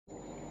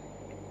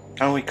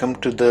Now we come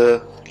to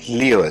the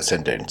Leo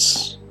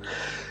ascendants,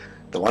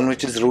 the one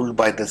which is ruled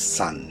by the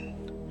sun.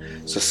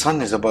 So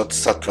sun is about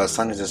sattva,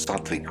 sun is a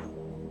sattvic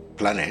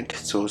planet.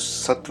 So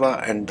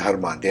sattva and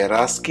dharma, they are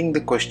asking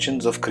the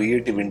questions of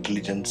creative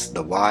intelligence,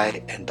 the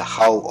why and the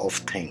how of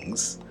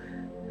things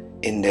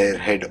in their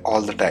head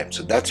all the time.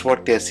 So that's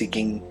what they are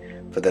seeking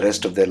for the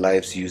rest of their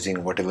lives,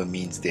 using whatever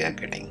means they are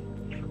getting.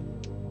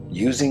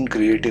 Using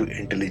creative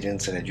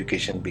intelligence and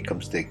education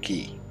becomes their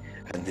key.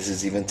 And this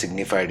is even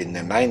signified in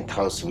the ninth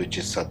house, which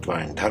is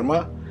sattva and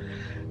dharma,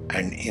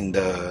 and in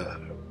the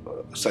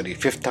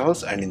fifth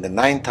house, and in the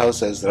ninth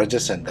house as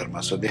rajas and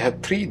dharma. So they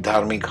have three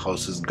dharmic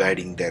houses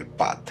guiding their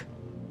path.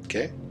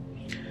 Okay.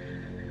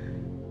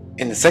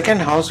 In the second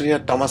house we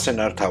have tamas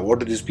and artha. What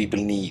do these people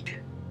need?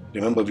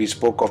 Remember, we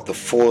spoke of the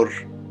four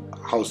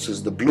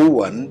houses. The blue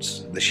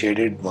ones, the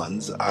shaded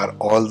ones, are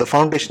all the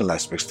foundational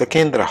aspects, the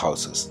kendra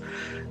houses.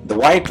 The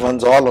white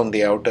ones, all on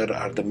the outer,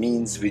 are the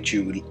means which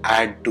you will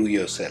add to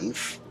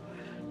yourself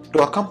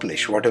to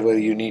accomplish whatever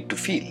you need to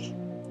feel,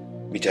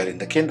 which are in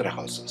the kendra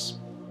houses.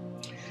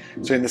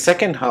 So in the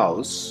second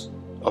house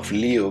of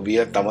Leo, we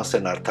have tamas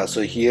and artha.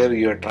 So here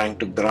you are trying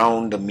to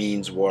ground the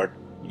means, what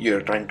you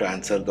are trying to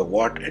answer the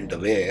what and the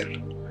where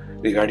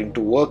regarding to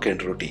work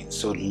and routine.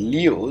 So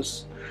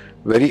Leos,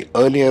 very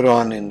earlier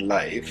on in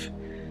life,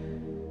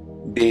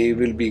 they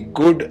will be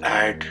good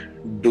at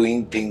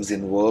doing things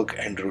in work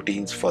and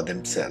routines for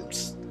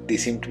themselves. They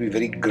seem to be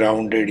very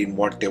grounded in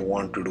what they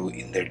want to do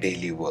in their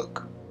daily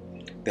work.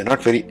 They're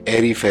not very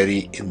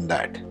airy-fairy in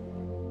that.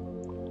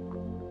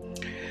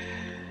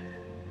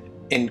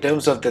 In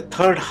terms of the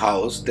third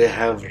house, they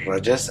have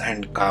rajas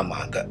and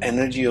kama, the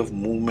energy of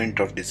movement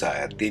of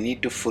desire. They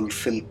need to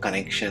fulfill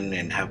connection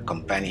and have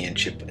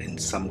companionship in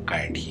some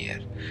kind here.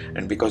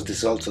 And because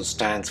this also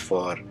stands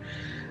for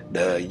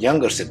the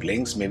younger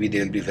siblings, maybe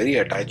they will be very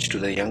attached to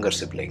the younger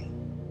sibling.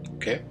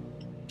 Okay.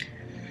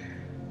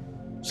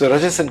 So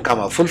rajas and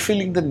kama,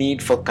 fulfilling the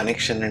need for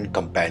connection and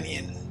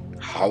companion.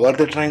 How are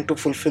they trying to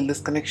fulfill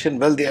this connection?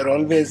 Well, they are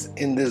always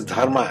in this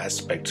dharma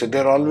aspect. So they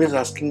are always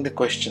asking the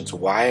questions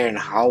why and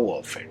how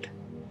of it.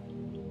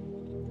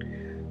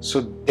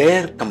 So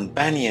their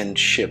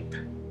companionship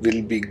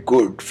will be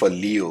good for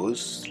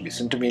Leos.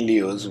 Listen to me,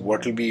 Leos.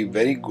 What will be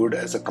very good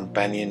as a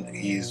companion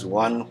is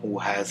one who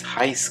has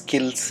high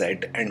skill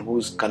set and who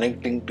is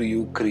connecting to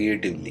you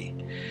creatively.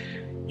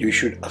 You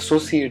should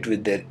associate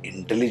with their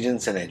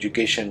intelligence and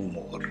education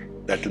more.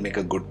 That will make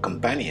a good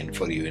companion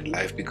for you in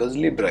life, because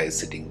Libra is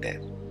sitting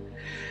there.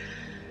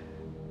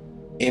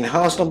 In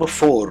house number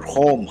 4,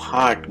 home,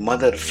 heart,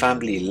 mother,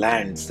 family,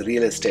 lands,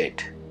 real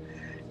estate,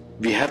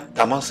 we have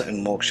tamas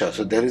and moksha.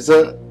 So there is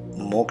a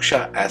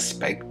moksha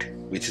aspect,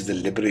 which is the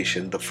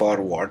liberation, the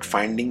forward,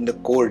 finding the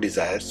core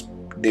desires.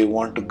 They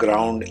want to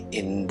ground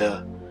in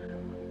the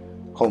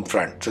home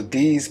front. So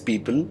these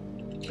people,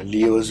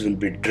 Leos, will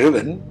be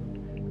driven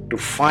to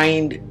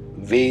find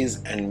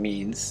ways and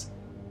means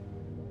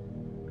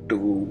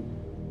to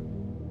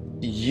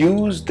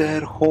use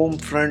their home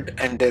front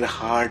and their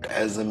heart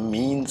as a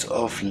means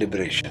of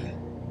liberation.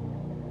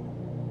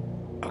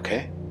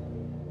 Okay,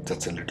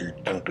 that's a little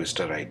tongue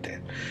twister right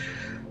there.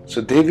 So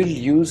they will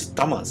use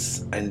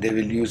tamas and they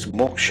will use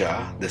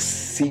moksha, the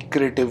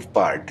secretive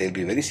part. They'll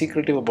be very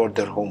secretive about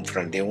their home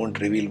front. They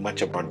won't reveal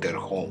much about their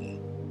home.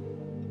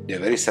 They're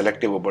very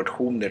selective about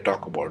whom they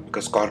talk about,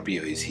 because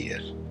Scorpio is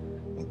here.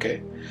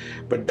 Okay,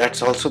 but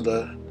that's also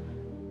the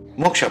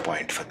moksha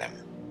point for them.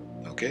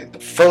 Okay, the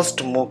first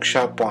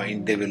moksha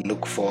point they will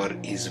look for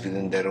is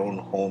within their own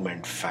home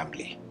and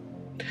family.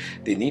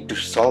 They need to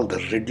solve the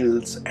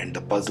riddles and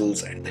the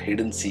puzzles and the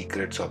hidden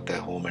secrets of their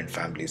home and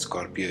family.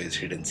 Scorpio is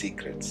hidden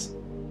secrets.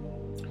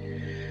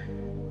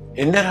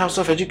 In their house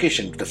of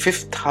education, the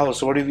fifth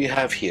house, what do we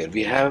have here?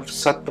 We have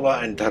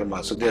sattva and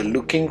dharma. So they are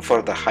looking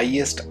for the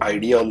highest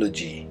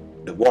ideology,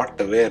 the what,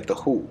 the where, the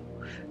who.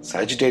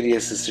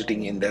 Sagittarius is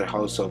sitting in their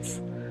house of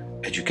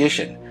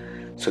education.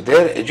 So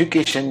their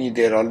education,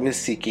 they are always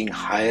seeking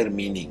higher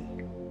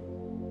meaning,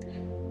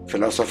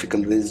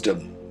 philosophical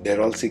wisdom. They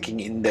are all seeking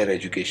in their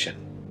education.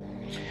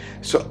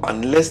 So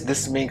unless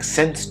this makes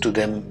sense to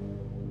them,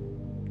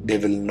 they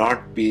will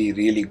not be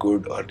really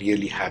good or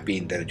really happy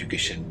in their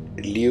education.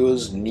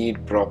 Leos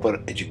need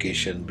proper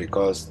education,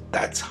 because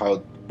that's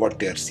what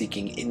they are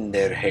seeking in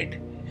their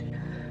head.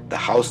 The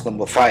house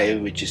number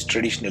 5, which is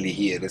traditionally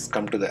here, has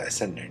come to the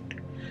ascendant.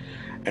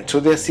 And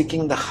so they are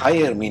seeking the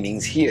higher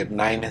meanings here.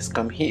 9 has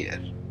come here.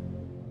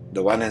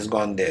 The 1 has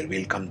gone there.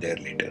 We'll come there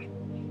later.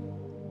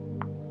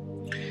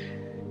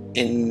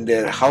 In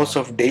their house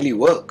of daily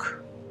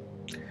work,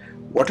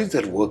 what is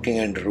their working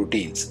and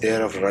routines? They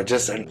are of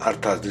rajas and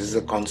arthas. This is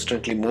a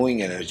constantly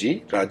moving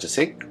energy,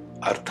 rajasic.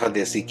 Artha,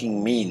 they are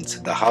seeking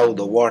means, the how,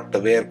 the what,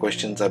 the where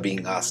questions are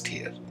being asked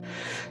here.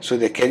 So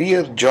their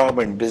career, job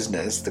and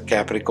business, the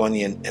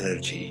Capricornian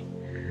energy,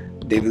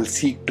 they will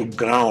seek to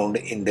ground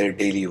in their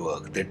daily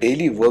work. Their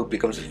daily work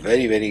becomes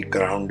very, very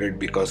grounded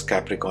because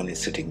Capricorn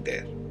is sitting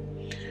there.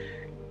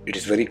 It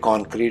is very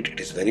concrete, it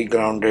is very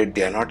grounded.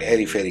 They are not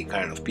airy-fairy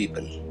kind of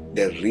people.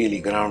 They are really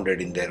grounded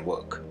in their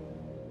work.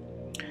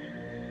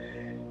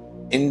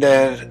 In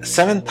their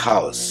seventh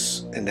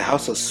house, in the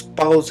house of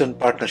spouse and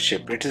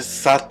partnership, it is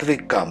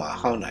Sattvic Kama.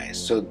 How nice.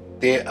 So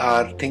they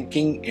are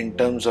thinking in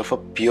terms of a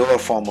pure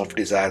form of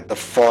desire, the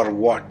for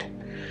what?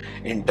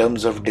 In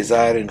terms of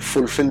desire and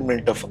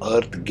fulfillment of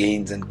earth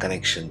gains and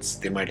connections.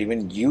 They might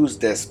even use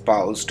their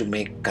spouse to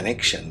make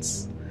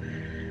connections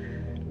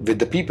with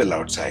the people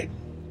outside.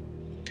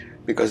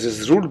 Because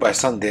it's ruled by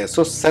Sun, they are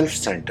so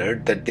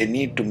self-centered that they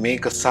need to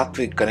make a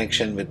sattvic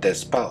connection with their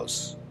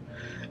spouse.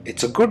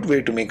 It's a good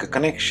way to make a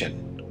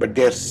connection, but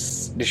they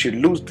should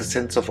lose the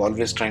sense of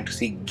always trying to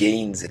see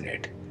gains in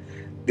it.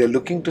 They're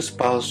looking to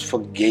spouse for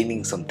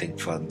gaining something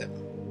from them.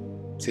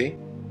 See?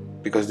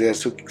 Because they are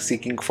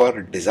seeking for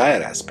a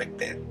desire aspect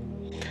there.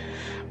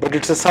 But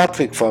it's a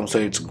sattvic form, so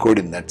it's good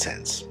in that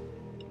sense.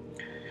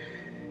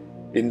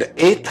 In the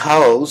 8th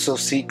house of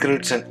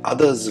secrets and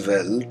others'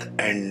 wealth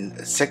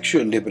and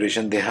sexual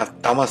liberation, they have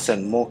tamas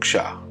and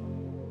moksha.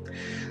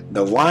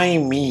 The why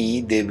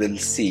me they will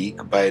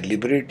seek by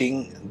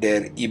liberating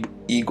their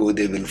ego,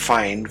 they will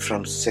find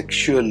from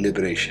sexual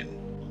liberation.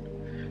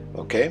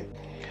 Okay?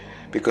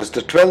 Because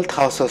the 12th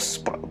house of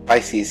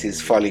Pisces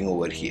is falling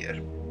over here.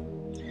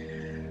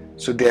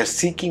 So they are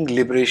seeking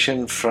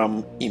liberation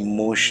from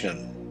emotional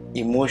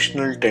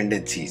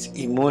tendencies,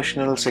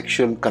 emotional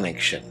sexual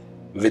connection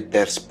with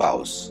their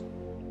spouse.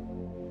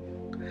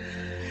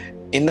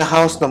 In the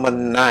house number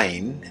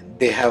 9,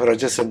 they have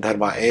Rajas and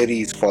Dharma.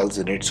 Aries falls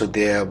in it, so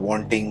they are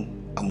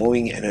wanting a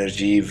moving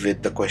energy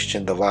with the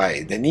question, the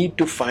why. They need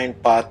to find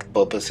path,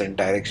 purpose and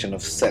direction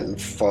of self,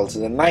 falls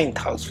in the 9th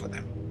house for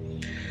them.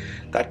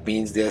 That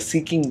means they are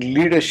seeking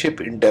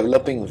leadership in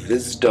developing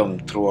wisdom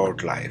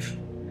throughout life.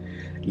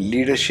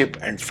 Leadership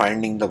and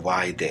finding the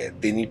why there.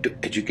 They need to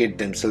educate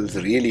themselves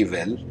really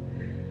well.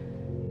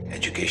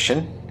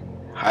 Education,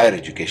 higher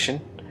education,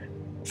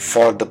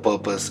 for the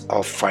purpose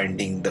of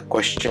finding the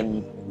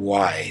question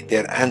why. They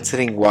are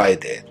answering why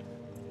there.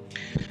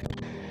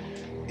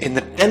 In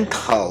the 10th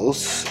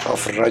house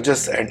of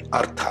Rajas and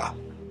Artha,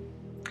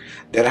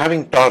 they are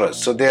having Taurus.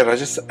 So they are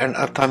Rajas and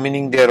Artha,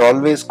 meaning they are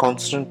always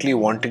constantly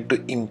wanting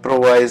to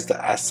improvise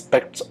the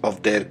aspects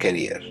of their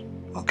career.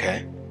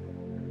 Okay?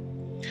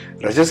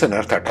 Rajas and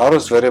Artha,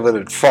 Taurus, wherever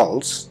it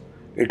falls,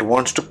 it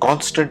wants to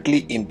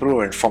constantly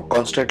improve and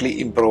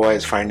constantly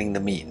improvise, finding the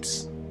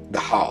means, the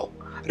how,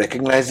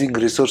 recognizing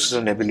resources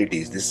and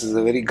abilities. This is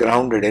a very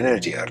grounded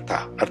energy,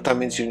 Artha. Artha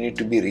means you need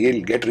to be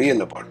real, get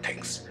real about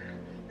things.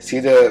 See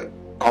the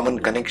common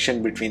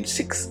connection between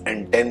 6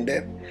 and 10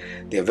 there?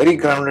 They are very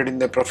grounded in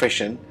their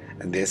profession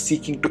and they are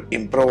seeking to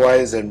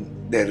improvise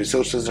and their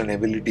resources and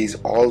abilities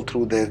all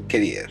through their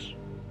career.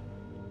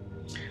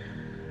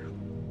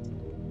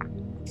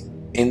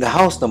 In the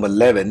house number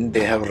 11,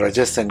 they have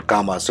Rajas and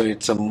Kama. So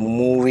it's a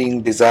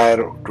moving desire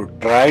to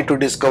try to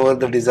discover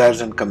the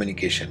desires and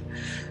communication.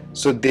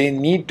 So they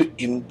need to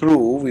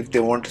improve if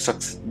they want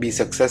to be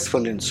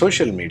successful in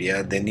social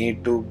media. They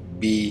need to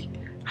be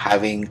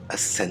having a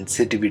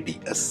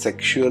sensitivity, a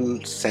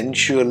sensual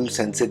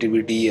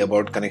sensitivity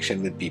about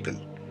connection with people.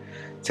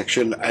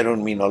 Sexual, I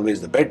don't mean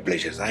always the bed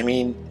pleasures. I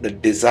mean the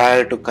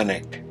desire to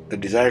connect. The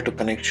desire to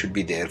connect should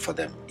be there for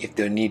them if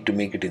they need to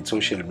make it in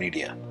social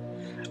media.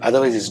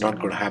 Otherwise, it's not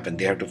going to happen.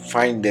 They have to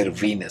find their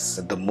Venus,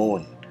 the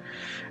moon,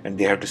 and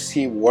they have to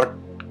see what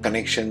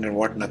connection and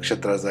what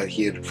nakshatras are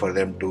here for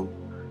them to,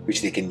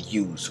 which they can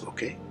use.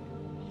 Okay.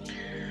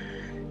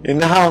 In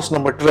the house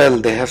number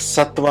 12, they have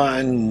Sattva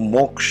and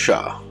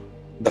Moksha,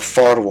 the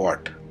for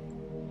what.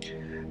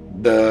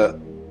 The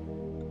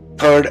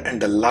third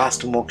and the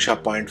last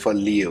moksha point for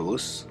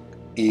Leos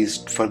is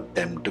for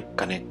them to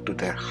connect to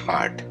their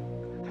heart.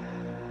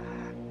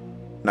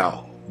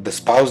 Now, the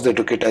spouse, they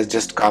took it as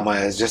just Kama,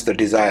 as just the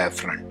desire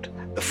front.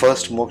 The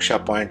first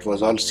moksha point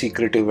was all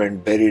secretive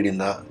and buried in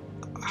the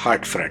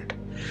heart front.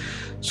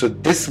 So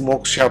this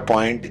moksha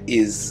point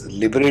is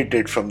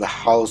liberated from the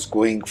house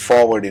going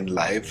forward in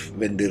life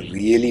when they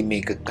really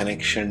make a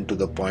connection to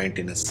the point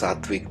in a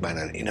sattvic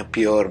manner, in a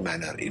pure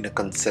manner, in a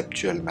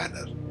conceptual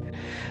manner.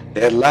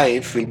 Their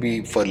life will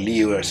be, for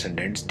Leo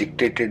ascendants,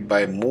 dictated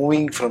by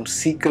moving from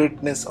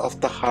secretness of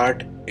the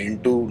heart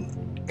into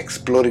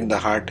exploring the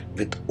heart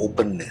with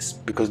openness,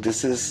 because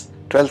this is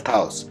 12th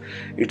house.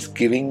 It's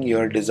giving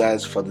your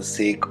desires for the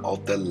sake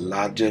of the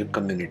larger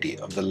community,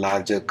 of the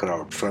larger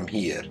crowd from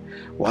here.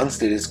 Once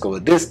they discover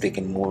this, they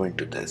can move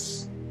into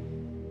this.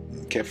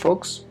 Okay,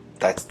 folks,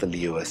 that's the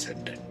Leo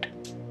ascendant.